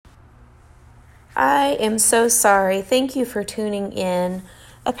I am so sorry. Thank you for tuning in.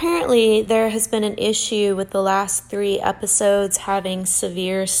 Apparently, there has been an issue with the last 3 episodes having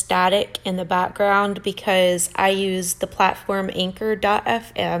severe static in the background because I use the platform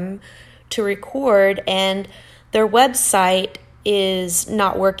Anchor.fm to record, and their website is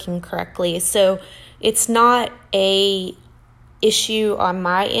not working correctly. So it's not a issue on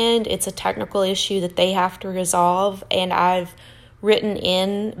my end. It's a technical issue that they have to resolve, and I've written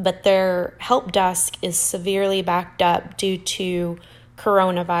in, but their help desk is severely backed up due to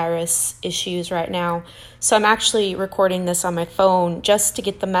coronavirus issues right now. So I'm actually recording this on my phone just to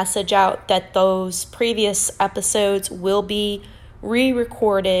get the message out that those previous episodes will be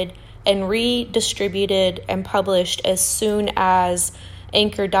re-recorded and redistributed and published as soon as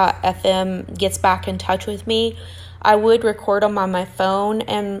Anchor.fm gets back in touch with me. I would record them on my phone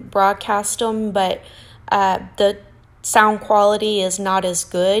and broadcast them, but the sound quality is not as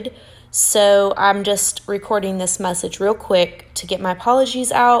good. So I'm just recording this message real quick to get my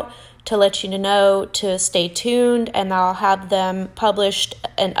apologies out, to let you know to stay tuned, and I'll have them published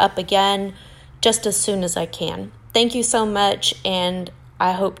and up again just as soon as I can. Thank you so much, and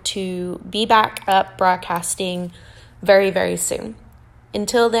I hope to be back up broadcasting very, very soon.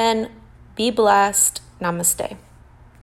 Until then, be blessed. Namaste.